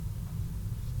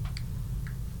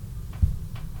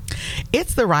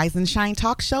It's the Rise and Shine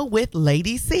Talk Show with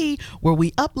Lady C, where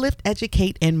we uplift,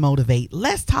 educate, and motivate.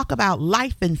 Let's talk about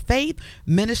life and faith,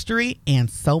 ministry, and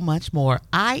so much more.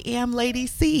 I am Lady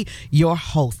C, your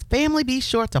host. Family, be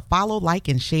sure to follow, like,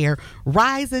 and share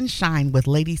Rise and Shine with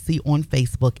Lady C on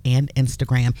Facebook and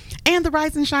Instagram. And the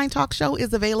Rise and Shine Talk Show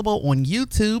is available on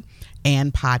YouTube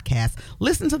and podcast.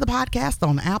 Listen to the podcast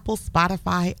on Apple,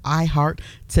 Spotify, iHeart,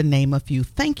 to name a few.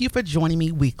 Thank you for joining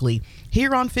me weekly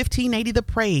here on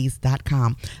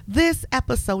 1580thepraise.com. This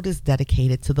episode is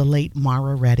dedicated to the late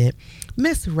Mara Redditt.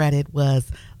 Miss Redditt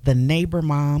was the neighbor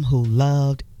mom who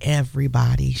loved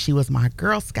everybody. She was my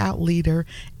Girl Scout leader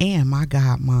and my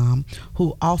godmom,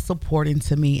 who also poured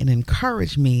into me and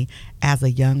encouraged me as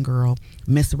a young girl.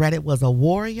 Miss Redditt was a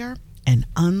warrior, an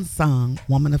unsung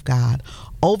woman of God,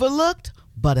 overlooked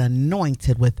but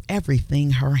anointed with everything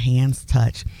her hands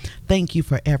touch. Thank you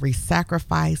for every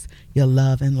sacrifice, your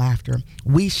love and laughter.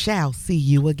 We shall see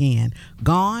you again,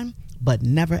 gone but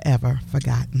never ever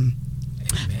forgotten.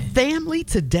 Amen. Family,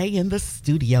 today in the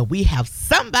studio, we have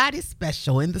somebody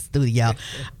special in the studio.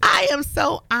 I am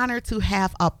so honored to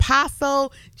have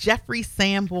Apostle Jeffrey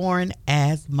Sanborn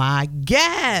as my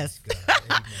guest.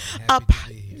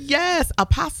 Yes,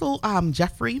 Apostle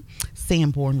Jeffrey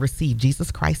Sanborn received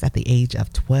Jesus Christ at the age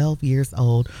of 12 years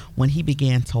old when he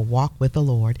began to walk with the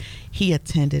Lord. He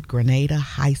attended Grenada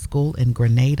High School in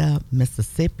Grenada,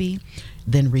 Mississippi,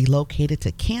 then relocated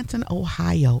to Canton,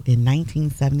 Ohio in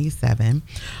 1977,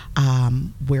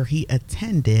 where he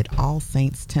attended All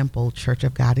Saints Temple Church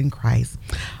of God in Christ.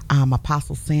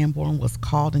 Apostle Sanborn was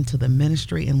called into the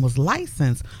ministry and was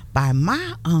licensed by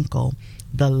my uncle,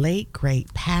 the late,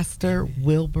 great Pastor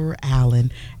Wilbur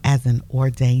Allen, as an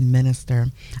ordained minister.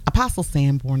 Apostle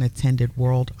Sanborn attended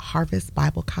World Harvest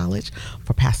Bible College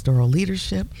for pastoral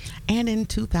leadership, and in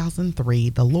 2003,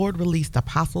 the Lord released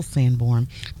Apostle Sanborn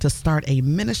to start a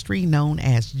ministry known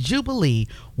as Jubilee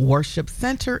Worship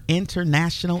Center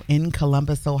International in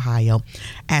Columbus, Ohio,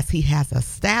 as he has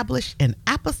established an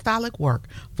apostolic work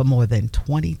for more than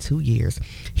 22 years.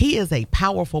 He is a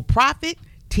powerful prophet,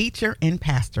 teacher, and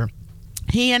pastor.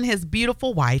 He and his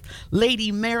beautiful wife,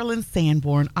 Lady Marilyn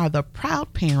Sanborn, are the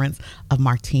proud parents of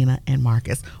Martina and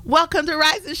Marcus. Welcome to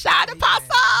Rise and Shine, Amen. Apostle.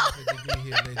 Happy to be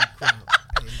here, Lady Crown.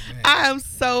 I am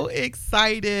so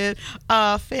excited.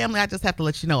 Family, I just have to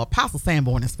let you know, Apostle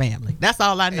Sanborn is family. That's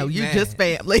all I know. Amen. You just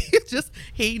family.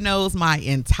 He knows my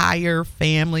entire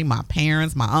family, my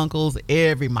parents, my uncles,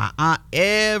 my aunt,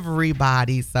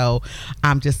 everybody. So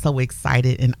I'm just so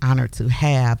excited and honored to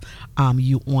have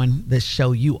you on the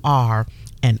show. You are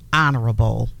an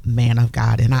honorable man of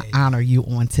God, and I honor you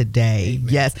on today.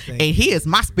 Amen. Yes, and he is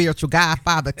my spiritual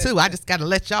godfather too. I just got to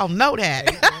let y'all know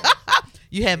that.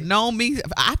 You have known me,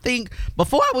 I think,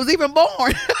 before I was even born.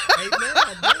 Amen.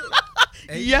 I did.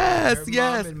 Yes.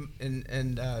 Mom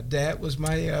and Dad was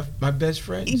my best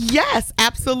friend. Yes,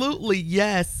 absolutely.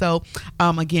 Yes. So,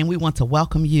 again, we want to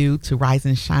welcome you to Rise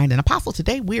and Shine. And Apostle,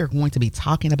 today we are going to be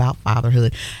talking about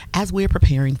fatherhood as we're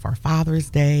preparing for Father's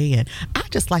Day. And I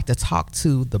just like to talk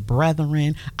to the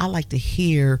brethren. I like to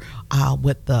hear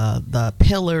what the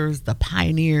pillars, the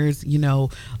pioneers,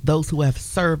 those who have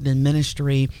served in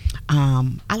ministry.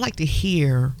 I like to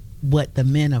hear what the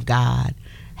men of God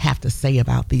have to say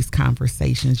about these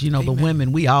conversations. Amen. The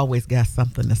women, we always got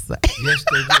something to say. Yes,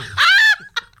 they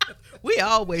do. We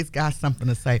always got something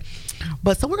to say.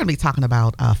 But so we're going to be talking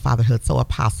about fatherhood. So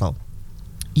Apostle,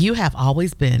 you have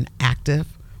always been active,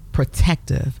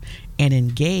 protective, and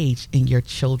engaged in your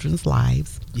children's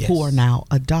lives, yes, who are now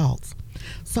adults.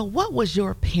 So what was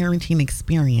your parenting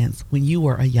experience when you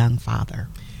were a young father?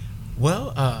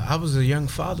 Well, I was a young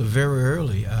father very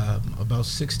early, about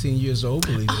 16 years old,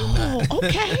 believe it or not. Oh,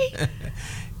 okay.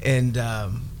 And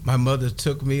my mother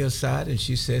took me aside and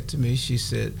she said to me,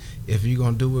 if you're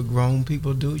going to do what grown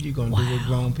people do, you're going to do what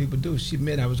grown people do. She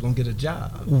meant I was going to get a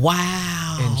job.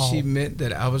 Wow. And she meant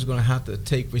that I was going to have to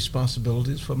take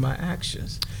responsibilities for my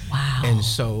actions. Wow. And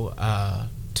so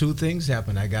two things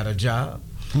happened. I got a job.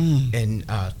 And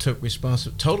took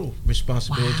total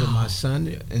responsibility of my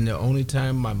son. And the only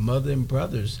time my mother and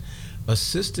brothers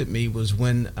assisted me was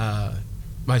when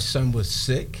my son was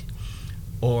sick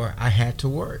or I had to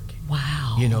work.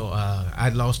 Wow. I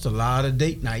lost a lot of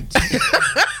date nights.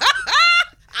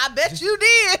 I bet you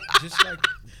did.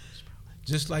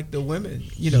 just like the women,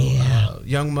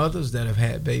 young mothers that have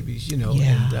had babies, and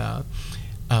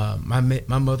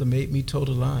my mother made me toe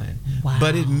the line. Wow.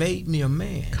 But it made me a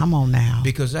man. Come on now.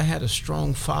 Because I had a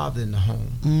strong father in the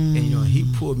home. And, he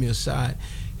pulled me aside.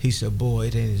 He said, boy,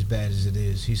 it ain't as bad as it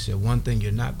is. He said, one thing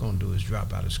you're not going to do is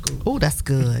drop out of school. Oh, that's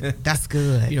good. That's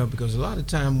good. Because a lot of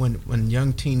time when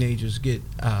young teenagers get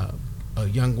a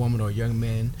young woman or a young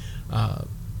man,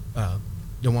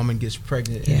 the woman gets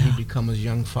pregnant and he becomes a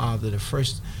young father, the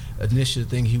first initial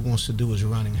thing he wants to do is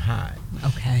run and hide.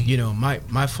 Okay. You know,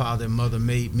 my father and mother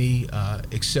made me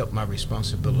accept my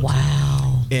responsibility.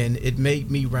 Wow. And it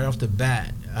made me right off the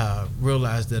bat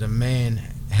realize that a man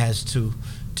has to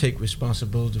take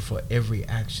responsibility for every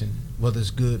action, whether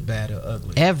it's good, bad, or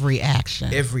ugly. Every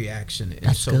action. Every action. And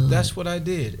that's so good. That's what I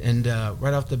did. And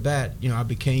right off the bat, you know, I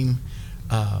became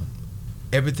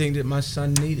everything that my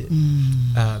son needed.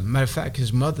 Matter of fact,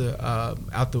 his mother,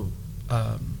 after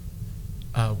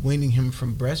weaning him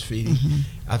from breastfeeding,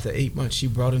 after 8 months, she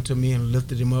brought him to me and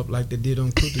lifted him up like they did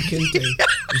on Kuta Kinte.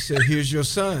 She said, "Here's your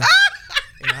son."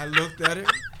 And I looked at her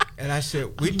and I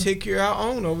said, "We take care of our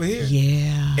own over here."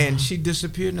 Yeah. And she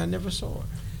disappeared and I never saw her.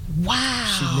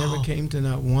 Wow. She never came to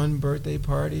not one birthday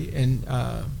party. And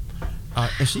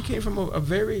she came from a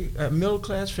very middle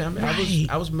class family. Right.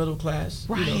 I was middle class.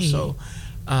 Right. You know, so,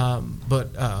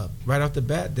 but right off the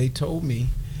bat, they told me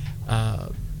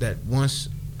that once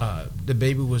the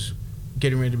baby was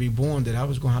getting ready to be born, that I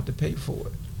was going to have to pay for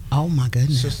it. Oh my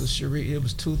goodness. Sister Cherie, it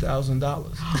was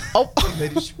 $2,000. Oh.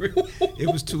 Lady Cherie, it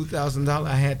was $2,000.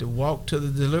 I had to walk to the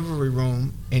delivery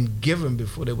room and give them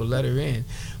before they would let her in.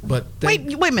 But wait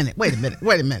a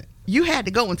minute. You had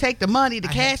to go and take the money,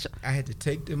 cash? I had to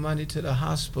take the money to the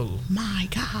hospital. My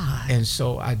God. And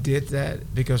so I did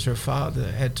that because her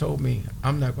father had told me,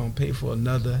 "I'm not going to pay for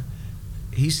another,"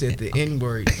 he said, the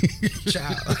N-word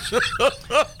child.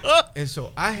 And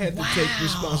so I had to take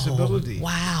responsibility.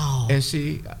 Wow. And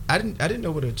see, I didn't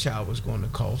know what a child was going to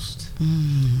cost,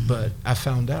 but I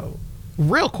found out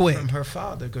real quick from her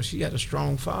father, because she had a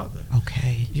strong father.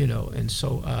 Okay. You know, and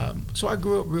so so I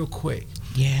grew up real quick.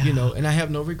 Yeah. You know, and I have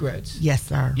no regrets. Yes,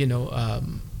 sir. You know,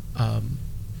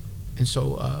 and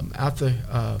so after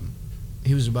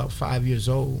he was about 5 years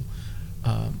old,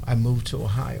 I moved to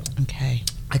Ohio. Okay.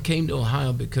 I came to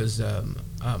Ohio because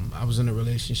I was in a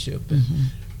relationship and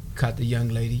caught the young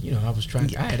lady. You know,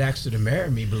 I had asked her to marry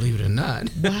me, believe it or not.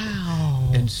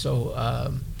 Wow. And so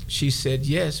she said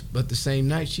yes, but the same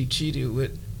night she cheated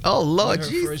with Lord her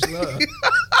Jesus. first love.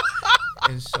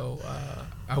 And so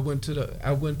I went to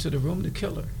the room to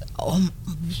kill her. Oh,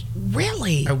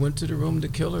 really? I went to the room to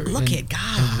kill her. Look at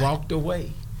God. And walked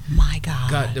away. My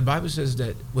God. God, the Bible says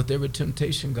that with every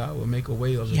temptation, God will make a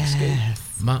way of escape.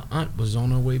 My aunt was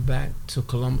on her way back to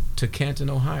Canton,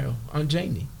 Ohio, on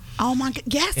Janie. Oh my God!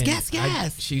 Yes, And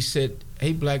yes. She said,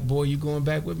 "Hey, black boy, you going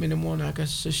back with me in the morning?" I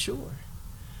said, "Sure."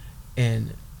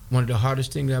 And one of the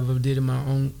hardest things I ever did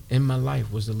in my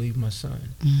life was to leave my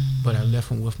son. But I left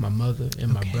him with my mother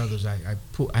and my brothers. I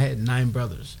had 9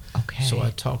 brothers. Okay. So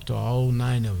I talked to all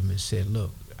 9 of them and said,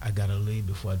 "Look, I gotta leave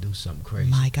before I do something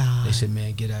crazy." My God. They said,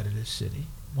 "Man, get out of this city."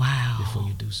 Wow. Before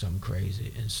you do something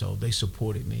crazy. And so they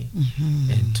supported me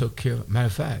and took care of. Matter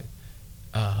of fact,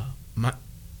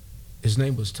 his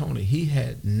name was Tony. He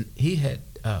had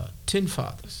 10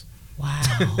 fathers. Wow.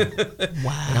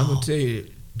 Wow. And I'm gonna tell you,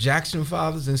 Jackson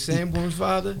fathers and Sanborn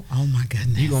father. Oh my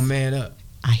goodness. You gonna man up.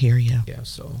 I hear you. Yeah.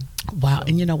 So. Wow. So.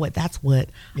 And you know what? That's what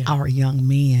our young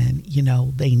men, you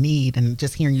know, they need. And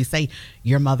just hearing you say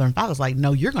your mother and father's like,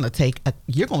 no, you're gonna take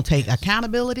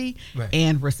accountability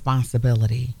and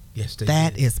responsibility. Yes, they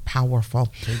That did. is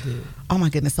powerful. They did. Oh my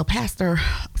goodness. So Pastor,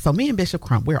 me and Bishop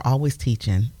Crump, we're always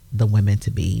teaching the women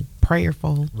to be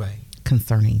prayerful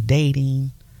concerning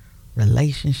dating,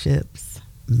 relationships,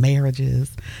 marriages,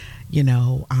 you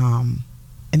know,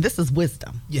 and this is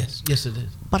wisdom. Yes, it is.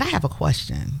 But I have a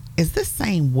question. Is this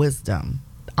same wisdom,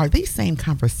 are these same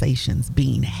conversations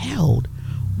being held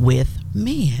with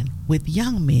men, with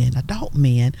young men, adult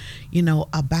men, you know,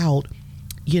 about,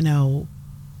 you know,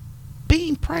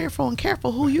 being prayerful and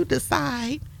careful who you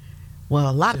decide? Well,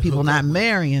 a lot of people not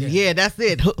marrying. Yeah, that's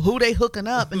it. Who they hooking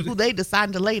up and who they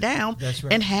deciding to lay down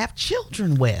and have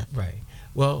children with. Right.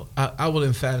 Well, I will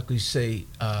emphatically say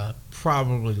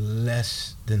probably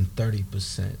less than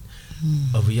 30%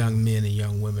 of young men and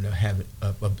young women are having,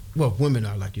 well, women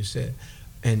are, like you said.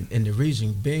 And the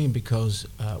reason being because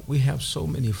we have so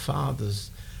many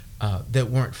fathers that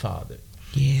weren't fathered.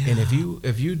 Yeah. And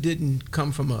if you didn't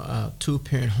come from a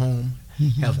 2-parent home,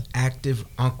 have active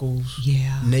uncles,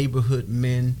 neighborhood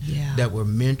men that were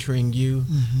mentoring you,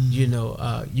 you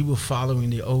know, you were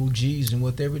following the OGs and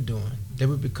what they were doing. They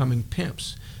were becoming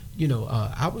pimps. You know,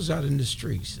 I was out in the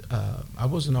streets. I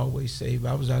wasn't always saved.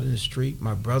 I was out in the street.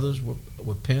 My brothers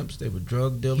were pimps. They were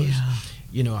drug dealers. Yeah.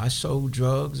 You know, I sold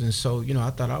drugs, and so, you know, I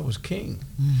thought I was king,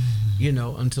 you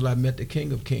know, until I met the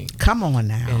King of Kings. Come on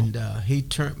now. And he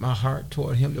turned my heart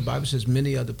toward him. The Bible says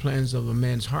many are the plans of a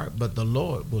man's heart, but the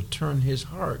Lord will turn his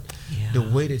heart the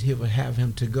way that he would have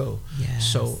him to go. Yes.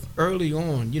 So early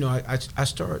on, you know, I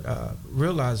started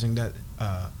realizing that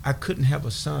I couldn't have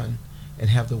a son and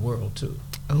have the world too.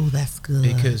 Oh, that's good.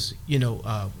 Because, you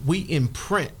know, we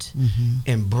imprint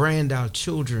and brand our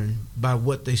children by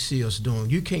what they see us doing.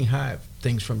 You can't hide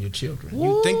things from your children.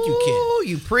 You think you can.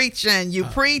 You preaching. You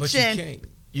preaching. But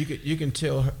you can't. You can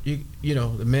tell her, you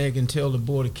know, the man can tell the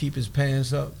boy to keep his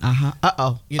pants up.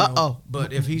 You know,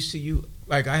 but if he see you,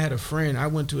 like I had a friend, I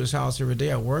went to his house every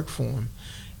day. I worked for him.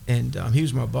 And he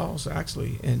was my boss,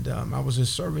 actually. And I was his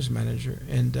service manager.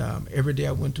 And every day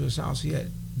I went to his house, he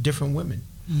had different women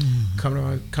coming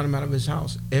out of his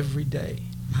house every day.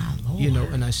 My Lord. You know,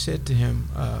 and I said to him,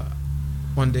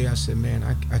 one day I said, man,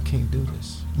 I can't do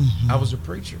this. I was a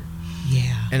preacher.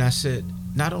 Yeah. And I said,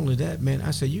 not only that, man,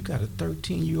 I said, you got a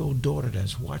 13-year-old daughter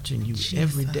that's watching you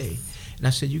every day. And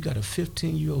I said, you got a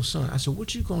 15-year-old son. I said,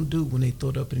 what you going to do when they throw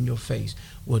it up in your face?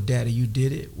 Well, Daddy, you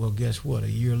did it. Well, guess what? A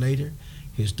year later,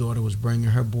 his daughter was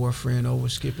bringing her boyfriend over,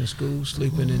 skipping school,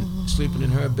 sleeping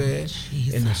in her bed.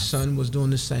 Jesus. And the son was doing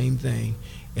the same thing.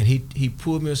 And he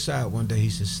pulled me aside one day. He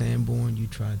said, Sanborn, you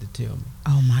tried to tell me.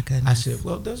 Oh, my goodness. I said,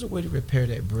 well, there's a way to repair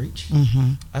that breach.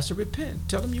 I said, repent.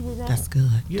 Tell him you were wrong. That's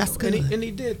good. That's good. And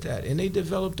he did that. And they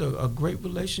developed a great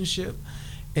relationship.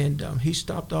 And he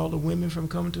stopped all the women from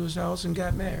coming to his house and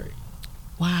got married.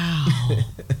 Wow.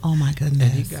 Oh, my goodness.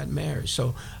 And he got married.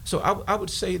 So I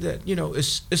would say that, you know,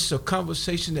 it's a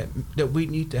conversation that we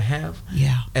need to have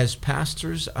as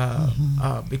pastors,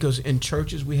 because in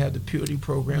churches we have the purity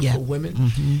program for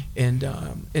women. And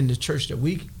in the church that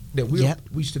we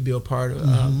used to be a part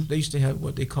of, they used to have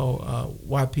what they call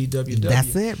YPWW.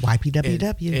 That's it,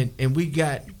 YPWW. And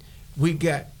we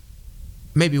got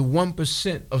maybe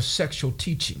 1% of sexual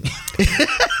teaching.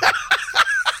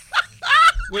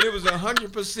 When it was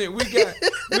 100%,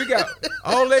 we got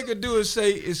all they could do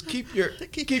is keep your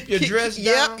dress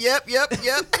down. Yep.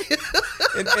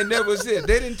 and that was it.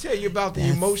 They didn't tell you about the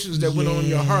emotions that went on in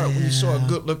your heart when you saw a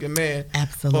good-looking man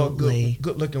or a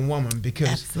good-looking woman,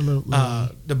 because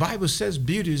the Bible says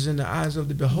beauty is in the eyes of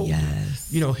the beholder.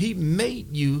 Yes. You know, he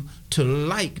made you to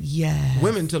like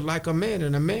women, to like a man,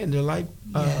 and a man to like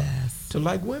to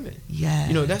like women. Yes.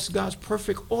 You know, that's God's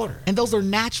perfect order. And those are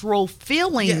natural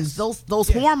feelings. Those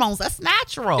hormones, that's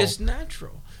natural. It's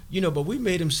natural. You know, but we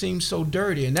made them seem so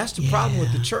dirty. And that's the problem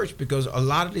with the church, because a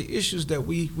lot of the issues that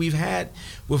we've had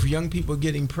with young people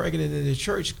getting pregnant in the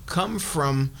church come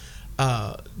from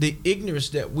the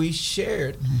ignorance that we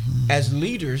shared as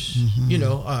leaders. You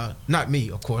know, not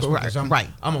me, of course, because I'm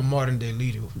a modern day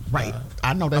leader. Right.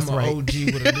 I know that's I'm an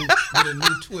OG with a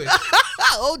new twist.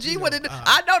 OG with a new,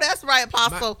 I know that's right,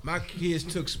 Apostle. My kids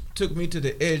took me to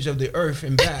the edge of the earth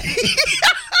and back.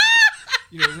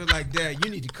 You know, they're like, Dad,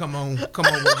 you need to come on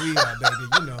where we are, baby.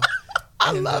 You know,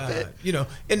 I love it. You know,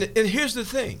 and here's the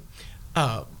thing,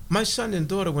 my son and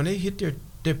daughter, when they hit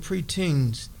their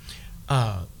preteens,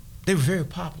 they were very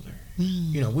popular.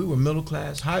 You know, we were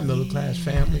high middle class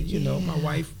family. You know, my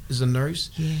wife is a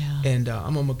nurse, and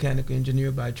I'm a mechanical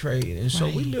engineer by trade, and so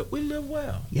we live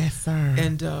well. Yes, sir.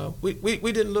 And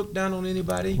we didn't look down on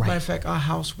anybody. Matter of fact, our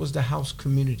house was the house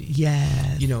community.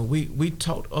 Yes. You know, we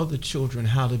taught other children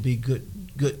how to be good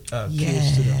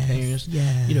kids to their parents.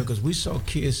 You know, because we saw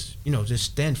kids, you know, just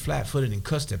stand flat-footed and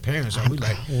cuss their parents out. We're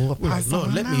like,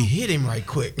 Lord, let me hit him right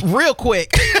quick. Real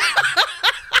quick.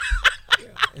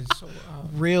 And so,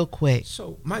 real quick.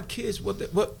 So my kids,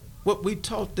 what we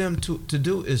taught them to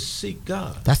do is seek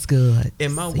God. That's good.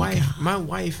 And my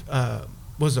wife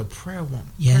was a prayer woman.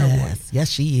 Yes,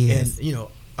 she is. And you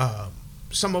know,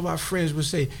 some of our friends would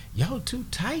say, "Y'all too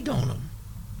tight on them.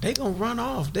 They gonna run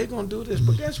off. They gonna do this."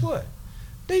 But guess what?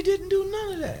 They didn't do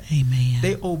none of that. Amen.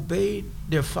 They obeyed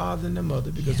their father and their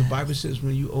mother, because the Bible says,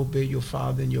 when you obey your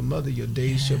father and your mother, your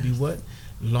days shall be what?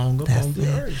 Long upon the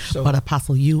earth. So, but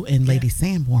Apostle, you and Lady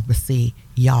Sanborn, but see,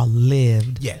 y'all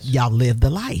lived the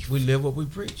life. We live what we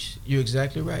preach. You're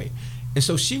exactly right. And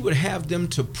so she would have them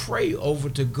to pray over,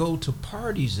 to go to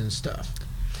parties and stuff.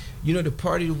 You know, the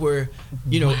parties where,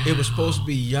 you know, it was supposed to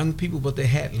be young people, but they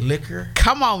had liquor.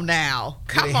 Come on now.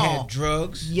 They had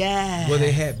drugs. Yes. Where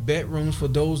they had bedrooms for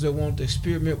those that want to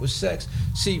experiment with sex.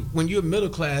 See, when you're middle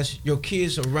class, your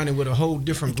kids are running with a whole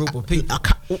different group of people.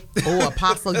 Oh,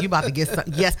 Apostle, you about to get some.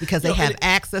 Yes, because they have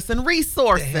access and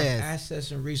resources. They have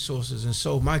access and resources. And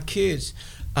so my kids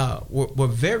were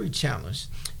very challenged.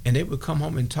 And they would come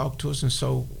home and talk to us. And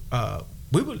so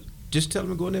we would just tell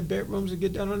them to go in their bedrooms and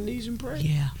get down on their knees and pray.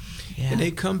 Yeah. Yeah. And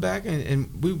they come back, and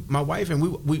my wife and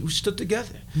we stood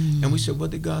together, and we said,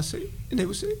 what did God say? And they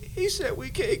would say, he said we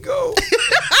can't go.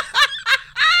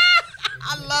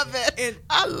 I love it.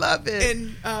 I love it.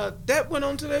 And that went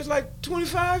on till they was like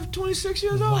 25, 26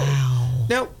 years old. Wow.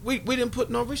 Now, we didn't put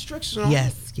no restrictions on them.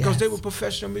 Yes. Because they were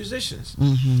professional musicians.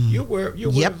 Mm-hmm. You're aware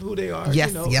of who they are. Yes,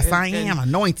 you know, yes, I am.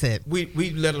 Anointed.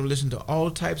 We let them listen to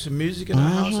all types of music in our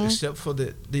house except for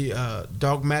the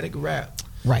dogmatic rap.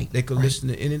 Right. They could listen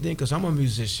to anything because I'm a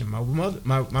musician.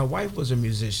 My wife was a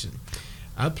musician.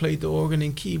 I played the organ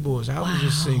and keyboards. I was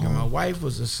a singer. My wife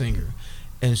was a singer.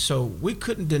 And so we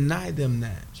couldn't deny them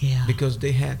that. Yeah. Because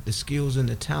they had the skills and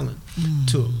the talent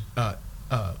to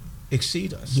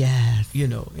exceed us. Yes. You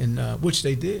know, and which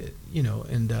they did, you know,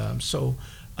 and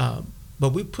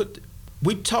but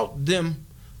we taught them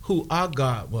who our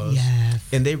God was. Yes.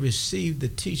 And they received the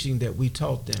teaching that we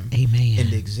taught them. Amen. And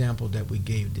the example that we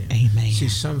gave them. Amen. See,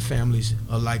 some families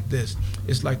are like this.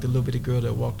 It's like the little bitty girl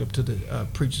that walked up to the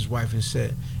preacher's wife and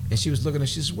said, and she was looking at her,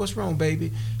 she said, what's wrong,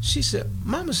 baby? She said,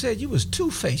 Mama said you was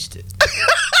two-faced.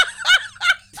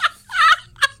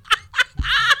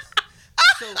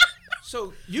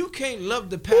 So you can't love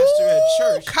the pastor at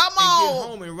church and get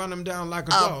home and run him down like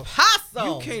a dog.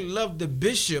 Apostle. You can't love the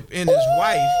bishop and his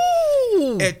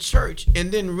wife at church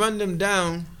and then run them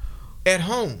down at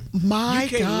home. You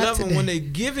can't love them when they're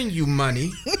giving you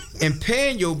money and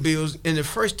paying your bills, and the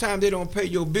first time they don't pay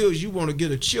your bills, you want to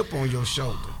get a chip on your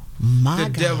shoulder. The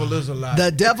devil is a lie.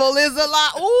 The devil is a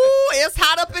lie. Ooh, it's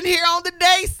hot up in here on the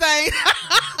day, saint.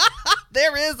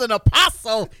 There is an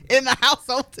apostle in the house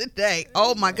on today.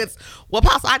 Oh my goodness. Well,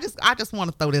 Apostle, I just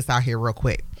want to throw this out here real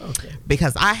quick. Okay.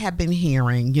 Because I have been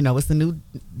hearing, you know, it's a new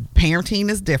parenting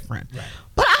is different. Right.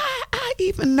 But I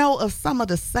even know of some of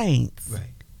the saints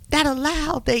that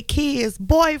allow their kids'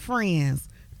 boyfriends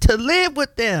to live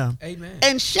with them. Amen.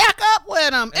 And shack up with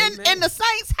them in the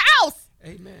saint's house.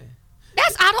 Amen.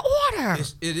 That's out of order.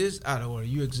 It is out of order.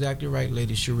 You're exactly right,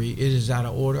 Lady Cherie. It is out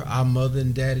of order. Our mother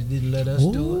and daddy didn't let us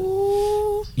do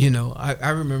it. You know, I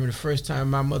remember the first time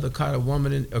my mother caught a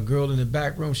girl in the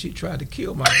back room. She tried to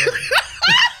kill my brother.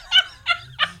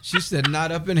 She said,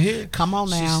 "Not up in here." Come on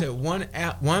now. She said,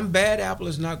 "One bad apple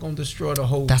is not going to destroy the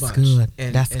whole bunch." That's good.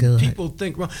 And, That's and good. People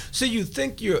think wrong. So you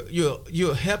think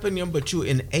you're helping them, but you're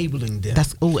enabling them.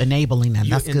 That's enabling them.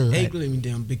 That's good. You're enabling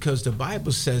them because the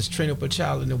Bible says, "Train up a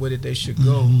child in the way that they should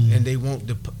go, and they won't.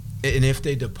 And if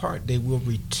they depart, they will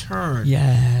return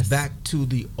back to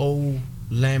the old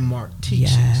landmark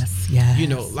teachings." Yes. You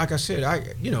know, like I said,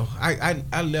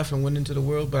 I left and went into the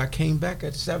world, but I came back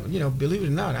at 7. You know, believe it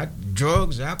or not,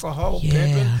 drugs, alcohol,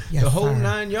 pimping, the whole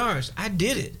 9 yards. I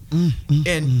did it.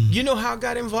 And you know how I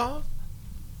got involved?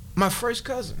 My first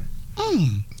cousin.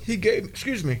 He gave,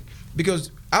 excuse me,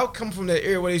 because I would come from that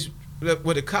area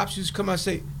where the cops used to come out and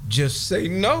say, "Just say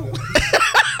no."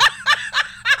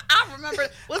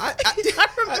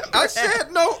 I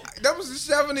said no. That was the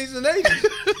 70s and 80s.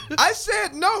 I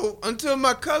said no until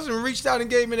my cousin reached out and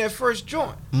gave me that first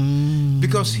joint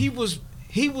because he was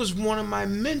one of my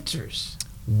mentors.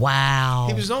 Wow.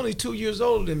 He was only 2 years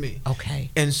older than me. Okay.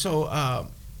 And so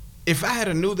if I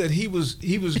had knew that he was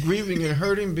grieving and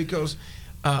hurting because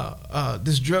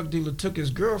this drug dealer took his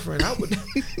girlfriend, I wouldn't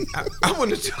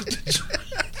have took the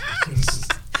drugs.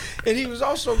 And he was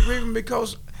also grieving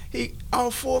because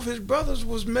all 4 of his brothers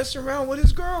was messing around with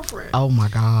his girlfriend. Oh my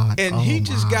God. And he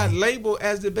just got labeled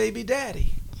as the baby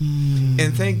daddy.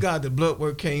 And thank God the blood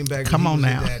work came back. Come on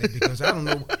now. Daddy, because I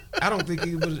don't think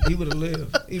he would have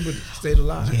lived. He would have stayed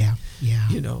alive. Yeah.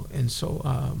 You know, and so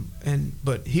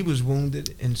but he was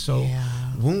wounded, and so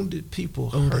wounded people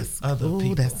hurt other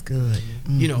people. That's good.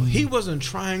 You know, he wasn't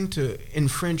trying to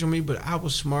infringe on me, but I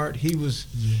was smart. He was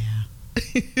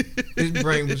his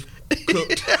brain was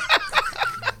cooked.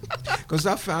 Because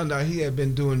I found out he had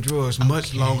been doing drugs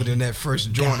much longer than that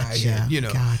first joint I had, you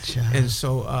know. And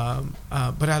so,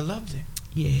 but I loved him.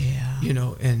 Yeah. You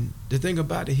know, and the thing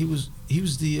about it, he was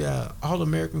the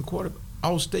All-American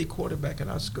All-State quarterback at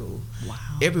our school. Wow.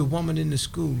 Every woman in the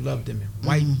school loved him.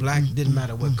 White, black, didn't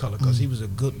matter what color, because he was a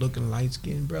good-looking,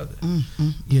 light-skinned brother.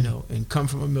 You know, and come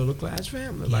from a middle-class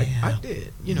family like I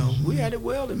did. You know, we had it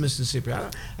well in Mississippi.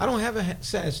 I don't have a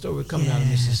sad story coming out of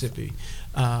Mississippi.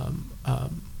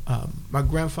 My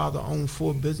grandfather owned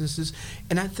 4 businesses,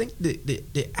 and I think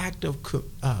the act of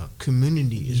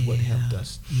community is what helped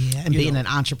us. Yeah, and being an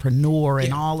entrepreneur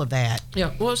and all of that.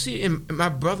 Yeah, well, see, and my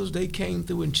brothers, they came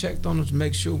through and checked on us to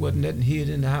make sure wasn't nothing hid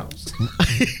in the house.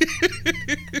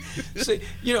 See,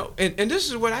 you know, and this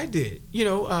is what I did, you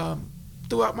know,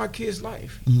 throughout my kids'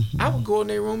 life. I would go in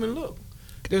their room and look.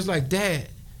 They was like, "Dad,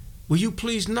 will you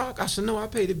please knock? I said, no, I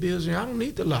pay the bills and I don't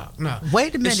need the lock. No.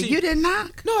 Wait a minute, you didn't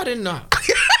knock? No, I didn't knock.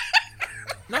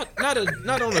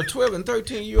 not on a 12 and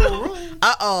 13-year-old room.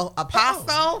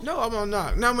 Apostle? No, I'm gonna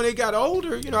knock. Now when they got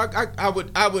older, you know, I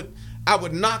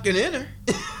would knock and enter.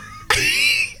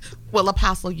 Well,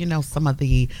 Apostle, you know, some of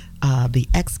the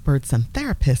experts and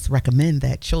therapists recommend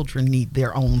that children need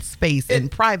their own space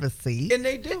and privacy. And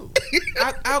they do.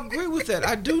 I agree with that.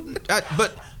 I do.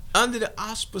 But under the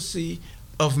auspice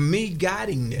of me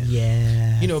guiding them.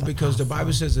 Yeah. You know, because the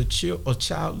Bible says a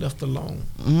child left alone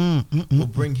will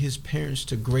bring his parents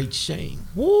to great shame.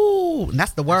 Woo,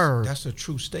 that's the word. That's a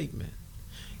true statement.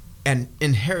 And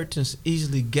inheritance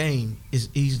easily gained is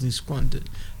easily squandered.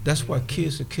 That's why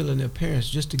kids are killing their parents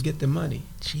just to get the money.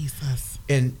 Jesus.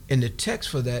 And the text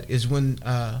for that is when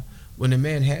the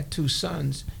man had 2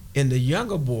 sons, and the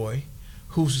younger boy,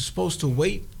 who was supposed to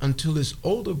wait until his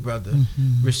older brother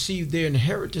received their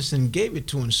inheritance and gave it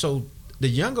to him. So the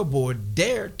younger boy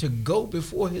dared to go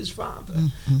before his father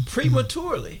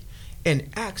prematurely and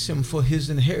ask him for his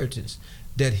inheritance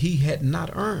that he had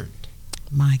not earned.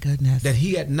 My goodness. That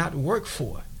he had not worked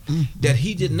for. That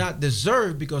he did not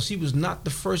deserve because he was not the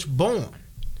firstborn.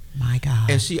 My God.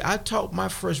 And see, I taught my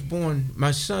firstborn,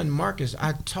 my son Marcus,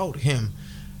 I taught him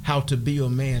how to be a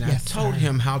man. Yes, I taught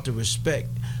him how to respect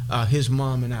his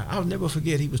mom and I. I'll never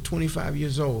forget, he was 25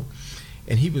 years old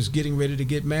and he was getting ready to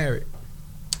get married.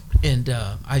 And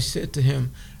I said to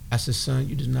him, I said, son,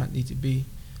 you do not need to be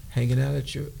hanging out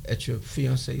at your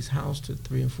fiance's house till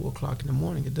 3 and 4 o'clock in the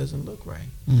morning. It doesn't look right.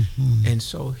 And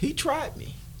so he tried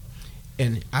me.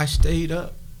 And I stayed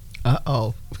up.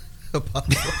 Uh-oh.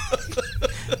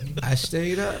 I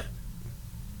stayed up.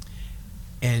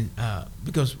 And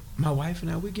because my wife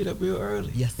and I, we get up real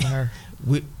early. Yes, sir.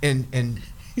 we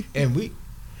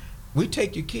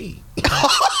take your key at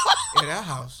our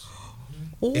house.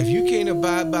 Ooh. If you can't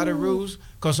abide by the rules,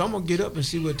 because I'm gonna get up and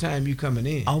see what time you coming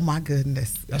in. Oh my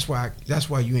goodness. That's why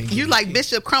you ain't. You like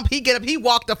Bishop Crump? He get up, he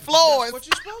walk the floors. That's what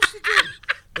you're supposed to do.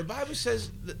 The Bible says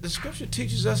the Scripture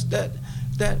teaches us that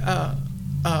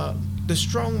the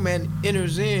strong man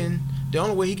enters in. The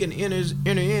only way he can enter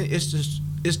in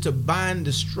is to bind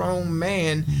the strong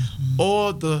man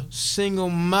or the single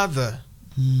mother,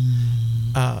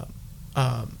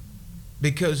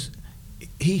 because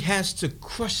he has to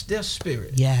crush their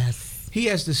spirit. Yes. He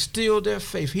has to steal their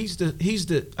faith. He's the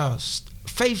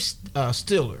faith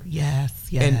stealer. Yes.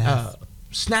 And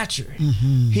snatcher.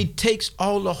 He takes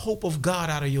all the hope of God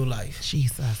out of your life.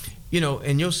 Jesus. You know,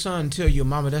 and your son tell you,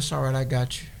 Mama, that's all right, I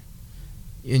got you.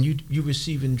 And you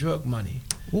receiving drug money.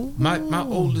 Ooh. My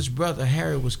oldest brother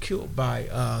Harry was killed by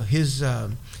his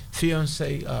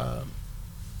fiance,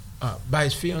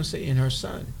 and her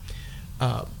son.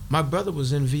 My brother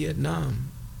was in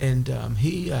Vietnam, and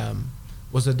he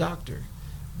was a doctor,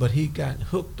 but he got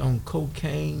hooked on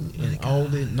cocaine and all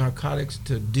the narcotics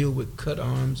to deal with cut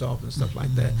arms off and stuff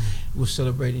like that. We're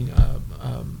celebrating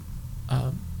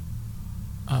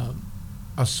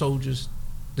our soldiers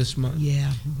this month.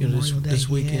 Yeah, you know, this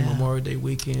weekend, Memorial Day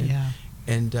weekend. Yeah.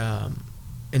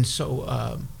 And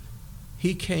so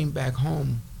he came back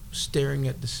home staring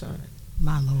at the sun.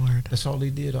 My Lord. That's all he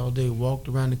did all day. Walked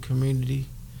around the community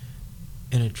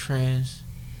in a trance,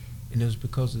 and it was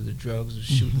because of the drugs was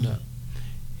shooting up.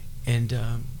 And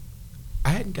I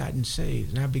hadn't gotten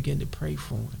saved, and I began to pray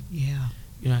for him. Yeah.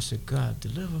 You know, I said, God,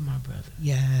 deliver my brother.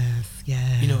 Yes,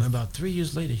 yes. You know, and about 3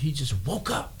 years later, he just woke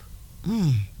up.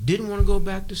 Didn't want to go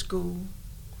back to school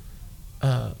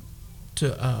to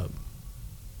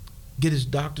get his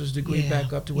doctor's degree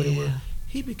back up to where they were.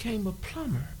 He became a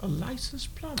plumber, a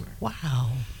licensed plumber.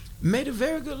 Wow. Made a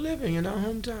very good living in our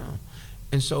hometown.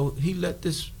 And so he let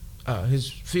this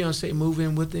his fiancée move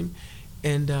in with him,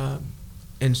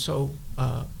 and so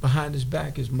behind his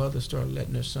back, his mother started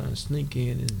letting her son sneak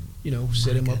in and, you know,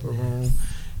 set him up a room.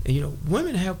 And, you know,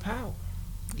 women have power.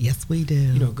 Yes, we do.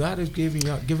 You know, God is giving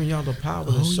y'all the power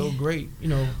that's so great. You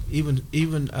know,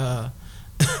 even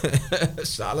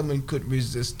Solomon couldn't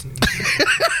resist him.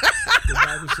 The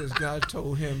Bible says God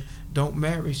told him, "Don't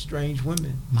marry strange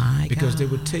women, because they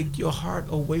would take your heart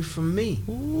away from me."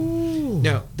 Ooh.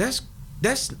 Now that's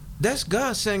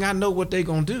God saying, "I know what they're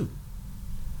gonna do."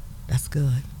 That's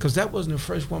good. Because that wasn't the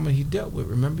first woman he dealt with.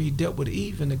 Remember, he dealt with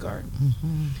Eve in the garden.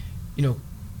 You know,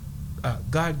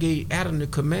 God gave Adam the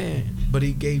command, but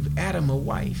he gave Adam a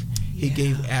wife. He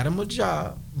gave Adam a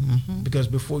job, because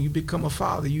before you become a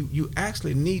father, you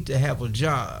actually need to have a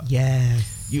job.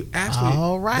 Yes. You actually,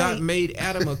 God made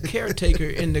Adam a caretaker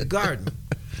in the garden.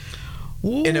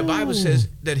 Ooh. And the Bible says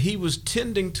that he was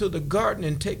tending to the garden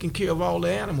and taking care of all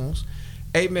the animals.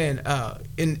 Amen.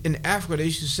 In Africa, they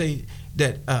used to say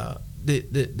that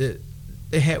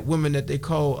they had women that they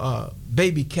call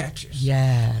baby catchers.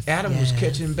 Yes. Adam was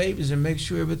catching babies and make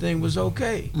sure everything was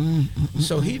okay.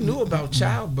 So he knew about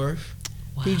childbirth.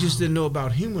 Wow. He just didn't know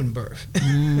about human birth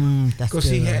because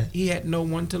he had no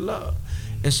one to love.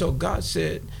 And so God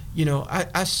said, you know,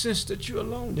 I sense that you're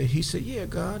alone there. He said, yeah,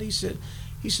 God. He said,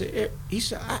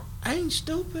 I ain't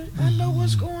stupid. I know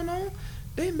what's going on.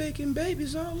 They making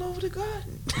babies all over the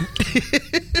garden.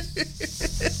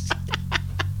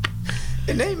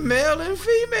 And they male and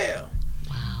female.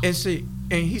 Wow.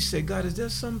 And he said, God, is there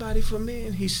somebody for me?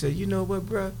 And he said, you know what,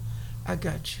 bro? I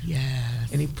got you.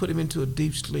 Yes. And he put him into a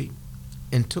deep sleep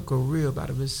and took a rib out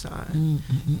of his side. And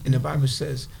the Bible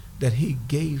says that he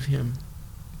gave him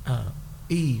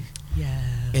Eve.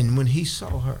 Yes. And when he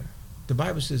saw her, the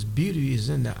Bible says beauty is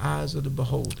in the eyes of the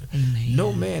beholder. Amen.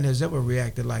 No man has ever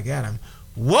reacted like Adam.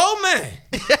 Whoa, man!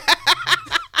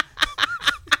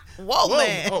 Whoa,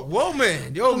 man! Whoa,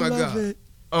 man! Oh my God! It.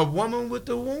 A woman with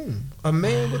the womb, a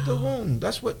man with the womb.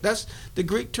 That's the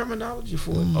Greek terminology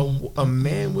for it. A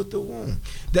man with the womb.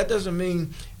 That doesn't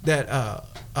mean that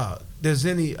there's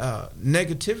any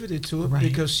negativity to it, right?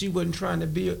 Because she wasn't trying to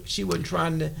be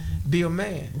a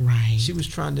man. Right. She was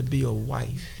trying to be a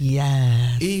wife.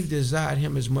 Yes. Eve desired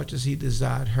him as much as he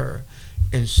desired her,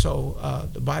 and so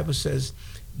the Bible says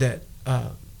that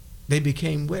they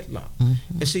became wedlock.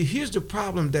 And see, here's the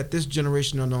problem that this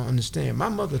generation don't understand. My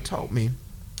mother taught me.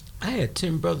 I had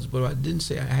 10 brothers, but I didn't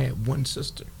say I had one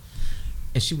sister,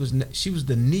 and she was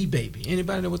the knee baby.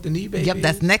 Anybody know what the knee baby? Yep,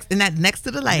 that's is? next to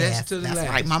the last. Next to the that's last.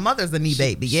 Right. My mother's a knee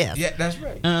baby. Yes. Yeah, that's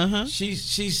right.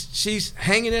 She's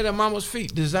hanging at her mama's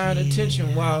feet, desiring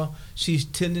attention while she's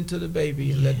tending to the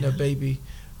baby and letting her baby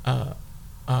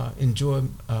enjoy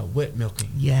wet milking,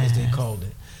 as they called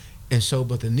it. And so,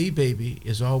 but the knee baby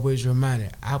is always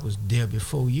reminded, I was there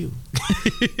before you.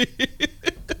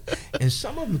 And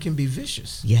some of them can be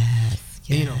vicious. Yes.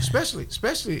 You know,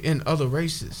 especially in other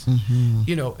races.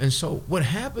 You know, and so what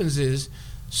happens is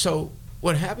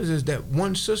that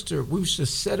one sister, we used to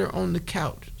set her on the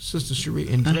couch, Sister Cherie,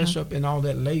 and dress up in all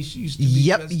that lace she used to be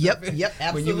dressed up in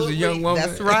absolutely. When you was a young woman.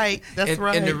 That's right.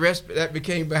 And the rest that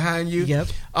became behind you. Yep.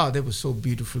 Oh, they were so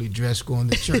beautifully dressed going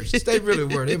to church. They really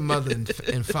were. Their mother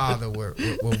and father were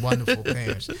wonderful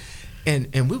parents.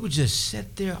 And we would just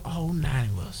sit there, all 9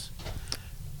 of us,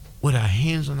 with our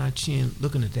hands on our chin,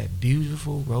 looking at that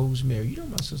beautiful Rosemary. You know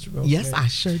my sister Rosemary? Yes, I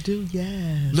sure do,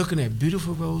 yes. Looking at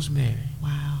beautiful Rosemary.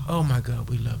 Wow. Oh, my God,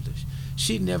 we loved her.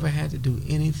 She never had to do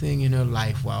anything in her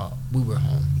life while we were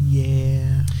home.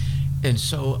 Yeah. And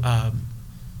so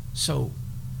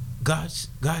God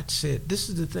said, this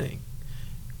is the thing.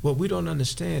 What we don't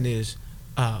understand is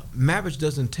marriage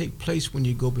doesn't take place when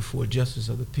you go before a justice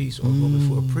of the peace or go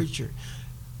before a preacher.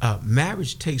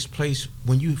 Marriage takes place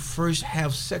when you first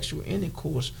have sexual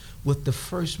intercourse with the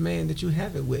first man that you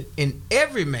have it with, and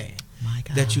every man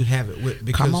that you have it with.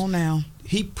 Because come on now.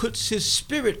 He puts his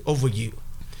spirit over you.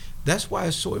 That's why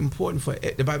it's so important for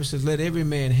the Bible says, let every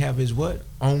man have his what?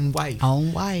 Own wife.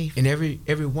 Own wife. And every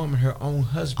woman her own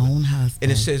husband. Own husband.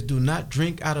 And it says, do not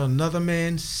drink out of another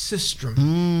man's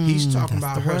sistrum. He's talking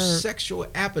about her sexual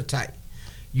appetite.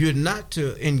 You're not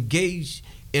to engage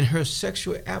in her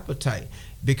sexual appetite.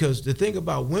 Because the thing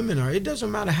about women it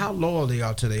doesn't matter how loyal they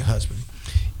are to their husband.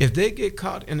 If they get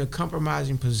caught in a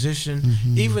compromising position,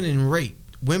 even in rape,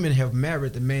 women have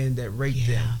married the man that raped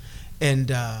them.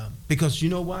 And because you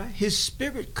know why? His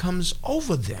spirit comes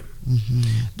over them.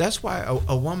 That's why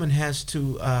a woman has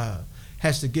to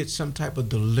get some type of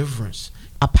deliverance.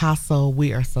 Apostle,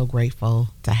 we are so grateful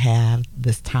to have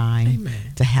this time.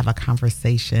 Amen. To have a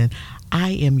conversation.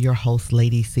 I am your host,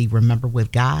 Lady C. Remember,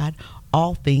 with God,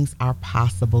 all things are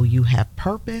possible. You have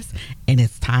purpose, and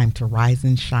it's time to rise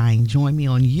and shine. Join me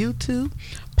on YouTube,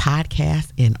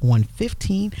 podcast, and on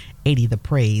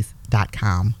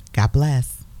 1580thepraise.com. God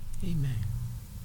bless. Amen.